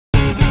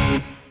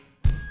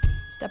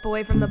Step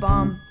away from the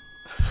bomb.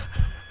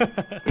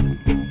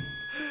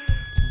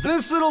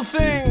 This little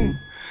thing!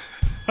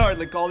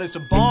 Hardly call this a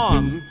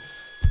bomb.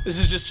 This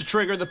is just to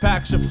trigger the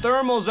packs of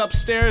thermals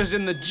upstairs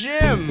in the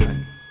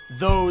gym.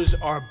 Those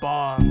are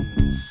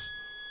bombs.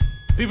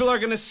 People are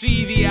gonna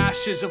see the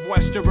ashes of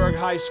Westerberg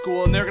High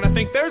School and they're gonna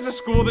think there's a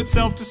school that's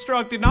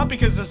self-destructed, not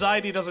because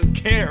society doesn't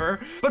care,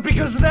 but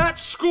because that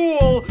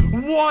school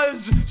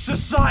was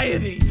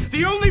society.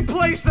 The only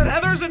place that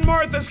Heathers and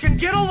Marthas can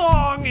get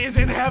along is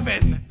in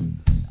heaven.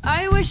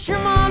 I wish your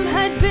mom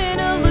had been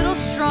a little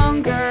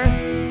stronger.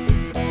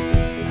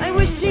 I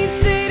wish she'd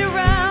stayed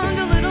around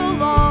a little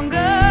longer.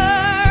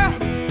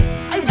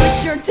 I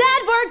wish your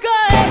dad were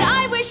good.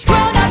 I wish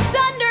grown-ups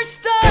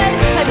understood.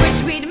 I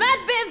wish we'd met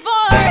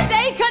before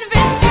they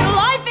convinced you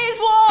life is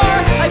war.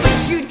 I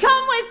wish you'd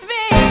come with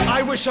me.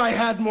 I wish I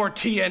had more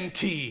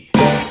TNT.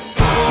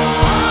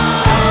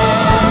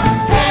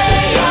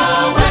 Hey,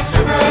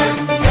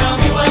 Westerberg, tell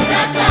me what's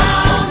that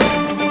sound?